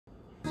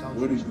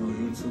What is good,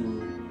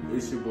 YouTube?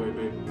 It's your boy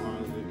Baby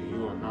Monster, and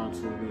you are now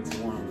tuned into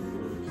one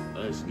reviews.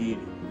 Let's get it.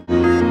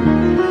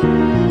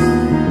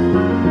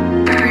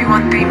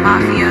 313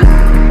 Mafia.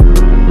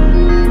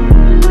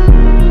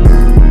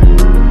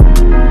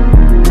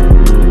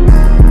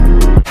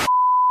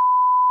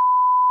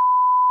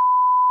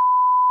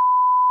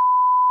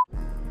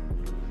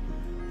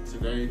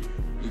 Today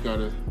we got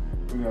a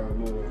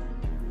little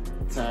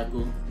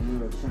tackle, a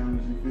little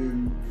challenge, you feel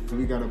me? So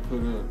we gotta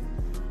put up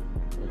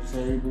a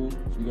table,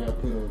 we gotta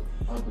put up,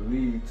 I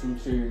believe, 2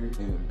 chairs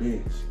and a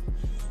bench.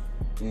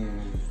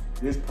 And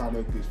this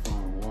product is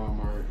from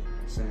Walmart,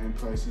 same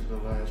place as the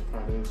last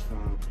products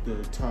from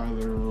the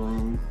Tyler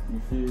room, you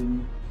feel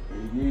me?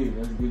 And yeah,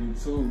 let's get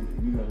into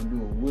it. We gotta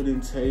do a wooden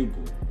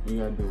table. We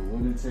gotta do a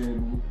wooden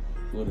table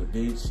with a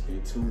bench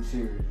and 2 chairs,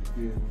 you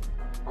feel me?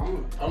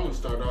 I'm gonna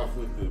start off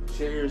with the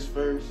chairs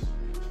first,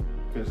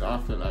 because I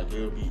feel like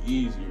it'll be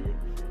easier,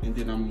 and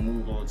then I'm gonna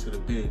move on to the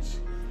bench,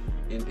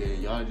 and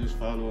then y'all just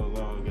follow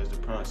along as the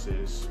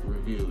process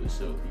reveal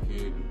itself, you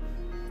feel me?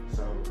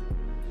 So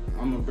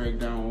I'm gonna break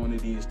down one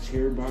of these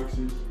chair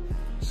boxes,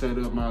 set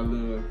up my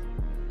little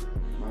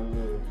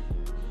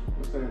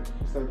what's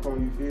that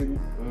called, you feel me?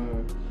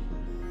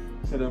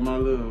 Set up my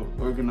little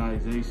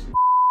organization,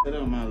 set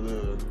up my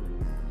little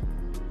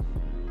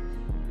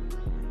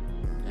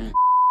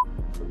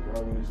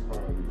what it's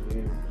called, you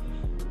feel me?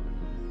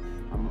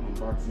 I'm gonna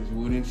unbox this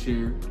wooden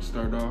chair to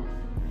start off.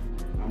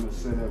 I'm gonna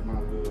set up my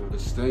little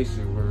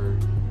station where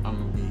I'm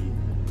gonna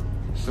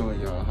be showing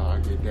y'all how I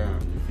get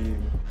down, you feel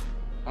me?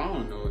 I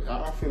don't know,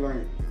 I feel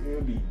like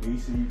it'll be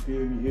decent, you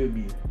feel me?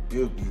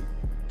 It'll be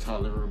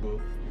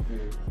tolerable, you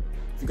feel me?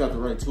 If you got the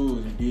right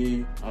tools, you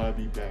did, I'll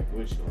be back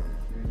with y'all, you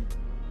feel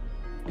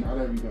me? Now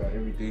that we got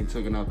everything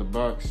taken out the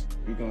box,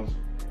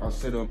 I'll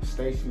set up a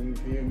station, you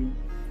feel me?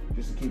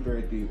 Just to keep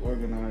everything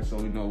organized so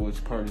we know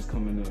which part is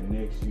coming up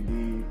next, you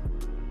did.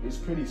 It's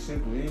pretty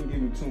simple. They didn't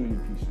give me too many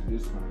pieces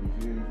this time,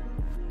 you feel me?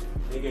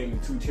 They gave me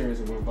 2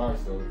 chairs in one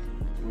box though,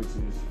 which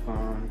is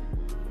fine.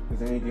 Cause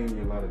they ain't gave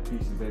me a lot of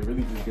pieces. They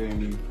really just gave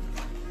me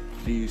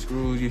these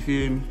screws, you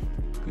feel me?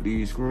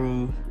 These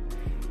screws.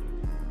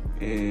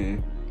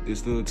 And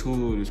this little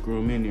tool to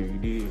screw them in there, you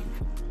did.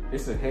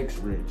 It's a hex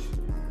wrench.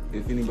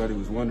 If anybody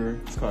was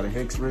wondering, it's called a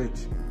hex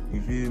wrench,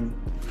 you feel me?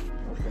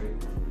 Okay.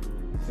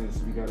 Since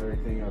we got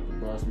everything out the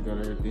box, we got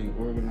everything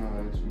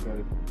organized, we got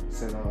it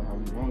set out how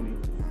we want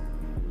it.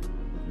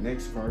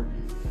 Next part,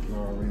 you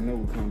already know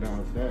what come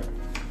down to that.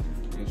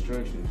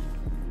 Instructions.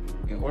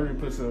 In order to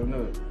put something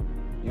up,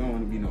 you don't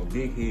want to be no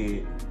big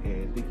head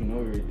and think you know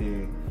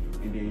everything,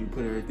 and then you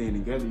put everything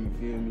together, you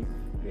feel me?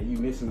 And you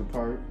missing a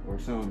part or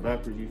something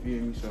backwards, you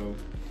feel me? So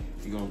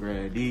you gonna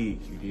grab these,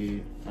 you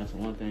did. That's the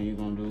one thing you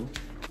gonna do.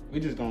 We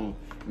just gonna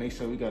make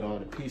sure we got all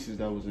the pieces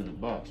that was in the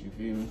box, you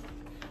feel me?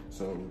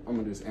 So I'm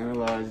gonna just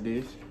analyze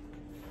this,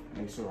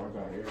 make sure I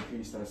got every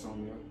piece that's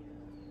on there.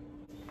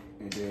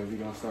 And then we're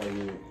gonna start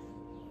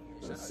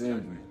with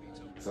assembly.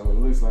 So it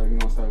looks like we're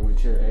gonna start with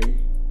chair A,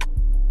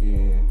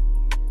 and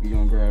we're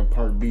gonna grab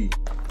part B.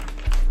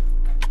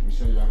 Let me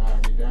show y'all how I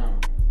get down.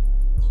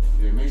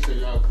 Yeah, make sure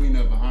y'all clean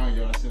up behind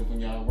y'allself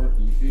when y'all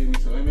working, you feel me?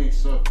 So it makes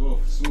stuff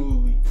go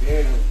smoothly.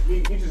 Yeah,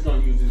 we just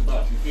gonna use this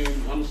box, you feel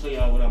me? I'm gonna show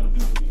y'all what I'm gonna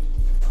do with it.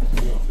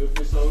 We're gonna flip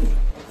this over,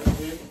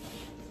 that's it.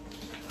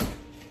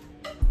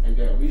 And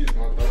then we just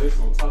gonna throw this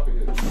on top of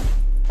it,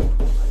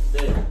 like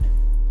that.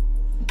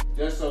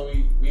 Just so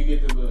we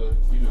get the little,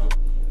 you know,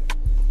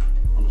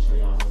 I'm gonna show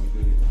y'all how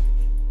we do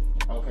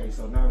it. Okay,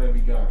 so now that we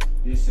got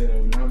this set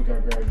up, now we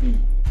gotta grab B.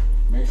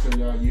 Make sure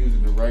y'all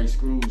using the right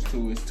screws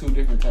too. It's 2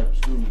 different types of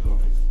screws on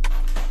it.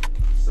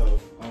 So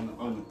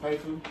on the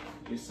paper,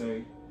 it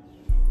say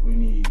we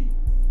need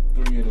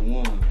 3 of the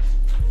ones.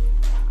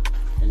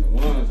 And the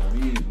ones are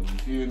these ones, you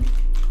feel me?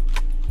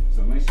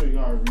 So make sure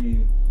y'all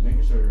read,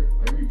 making sure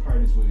every part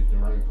is with the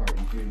right part,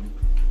 you feel me?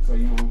 So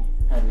you don't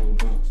have no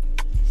bumps.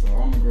 So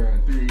I'm gonna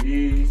grab 3 of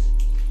these,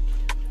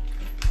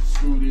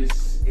 screw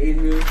this in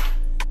here.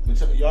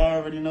 But y'all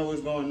already know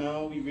what's going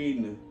on. We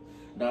reading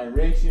the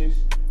directions,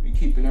 we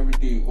keeping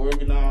everything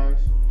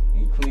organized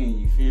and clean,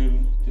 you feel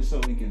me? Just so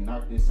we can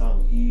knock this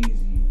out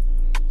easy.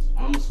 So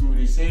I'm gonna screw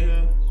this in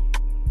here,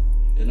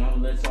 and I'm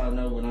gonna let y'all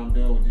know when I'm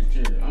done with this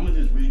chair. I'm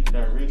gonna just read the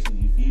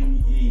directions, you feel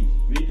me? Easy.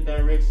 Read the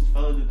directions,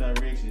 follow the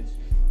directions.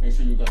 Make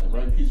sure you got the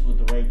right pieces with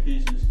the right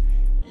pieces,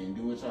 and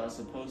do what y'all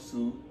supposed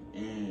to.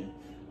 And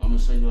I'm gonna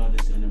show y'all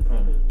this in the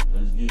product.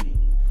 Let's get it.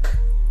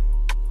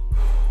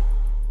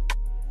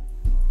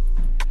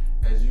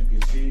 As you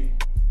can see,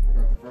 I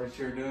got the first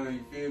chair done,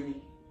 you feel me?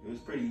 It was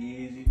pretty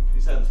easy.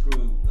 Just had to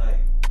screw, like,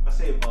 I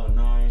say about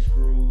 9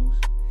 screws,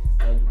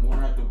 like 1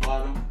 at the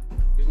bottom.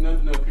 There's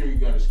nothing up here you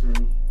gotta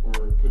screw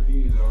or put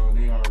these on.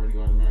 They already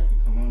automatically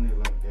come on there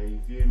like that, you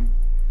feel me?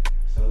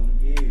 So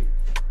yeah,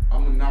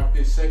 I'm gonna knock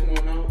this second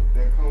one out.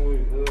 That come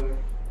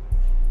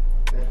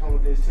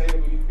with this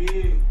table, you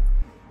feel?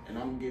 And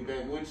I'm gonna get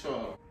back with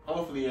y'all.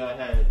 Hopefully I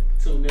had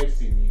 2 next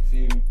to me, you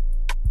feel me?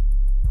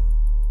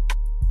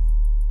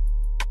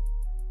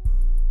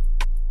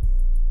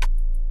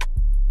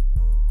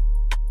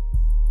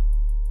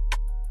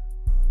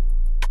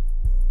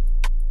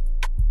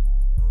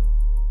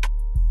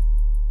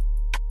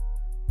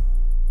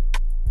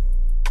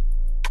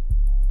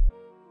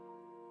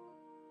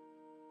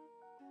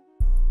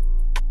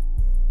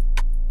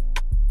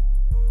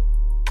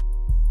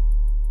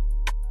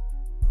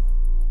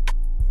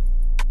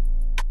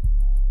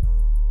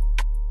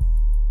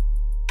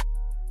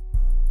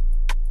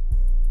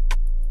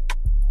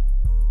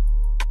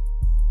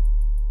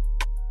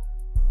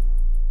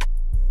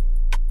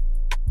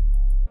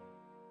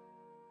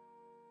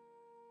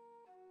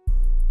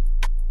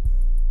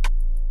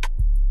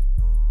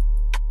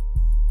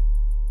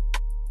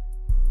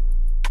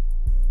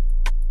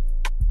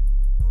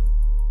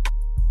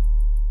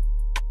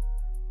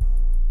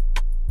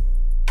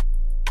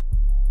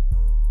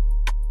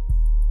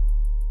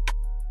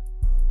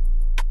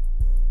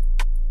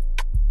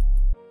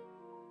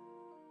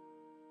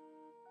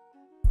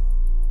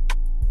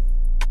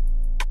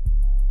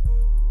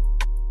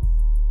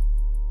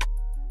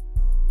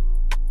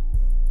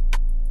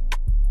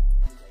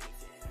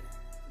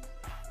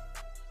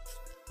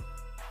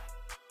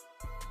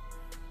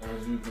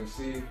 As you can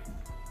see,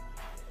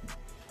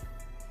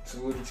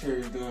 2 of the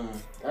chairs done.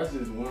 That's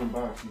just one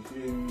box, you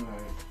feel me?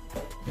 Like,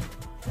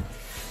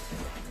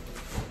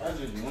 that's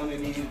just one of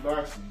these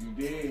boxes, you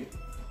dig?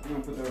 I'm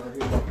gonna put that right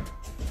here.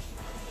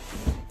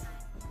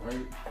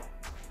 Right?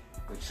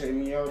 But check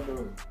me out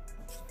though.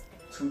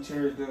 2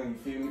 chairs done,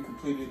 you feel me?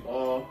 Completed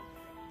all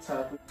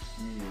tackle.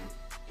 Yeah.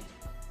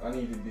 I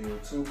need to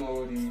build 2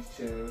 more of these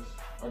chairs.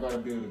 I gotta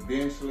build a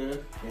bench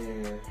left,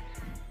 and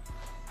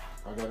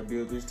I gotta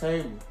build this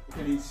table.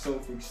 Pretty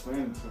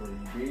self-explanatory,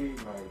 you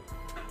dig? Like,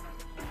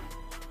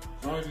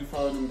 as long as you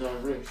follow them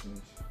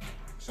directions.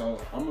 So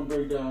I'm gonna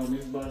break down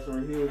this box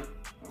right here.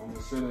 I'm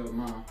gonna set up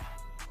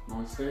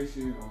my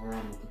station where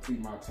I'm gonna complete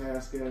my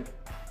task at,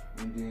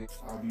 and then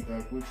I'll be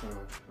back with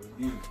y'all. Let's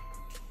get it.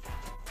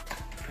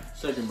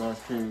 Second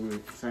box came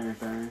with the same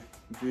thing.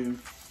 You feel me?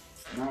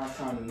 Now it's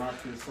time to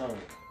knock this out.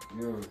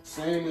 Yo,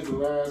 same as the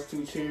last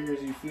 2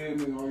 chairs, you feel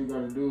me? All you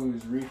gotta do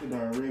is read the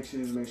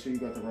directions, make sure you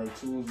got the right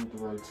tools with the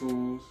right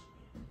tools,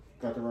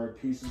 got the right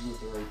pieces with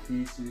the right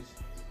pieces,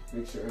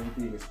 make sure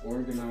everything is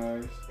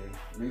organized, and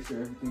make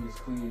sure everything is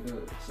cleaned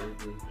up so you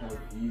can have an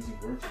easy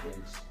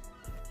workspace.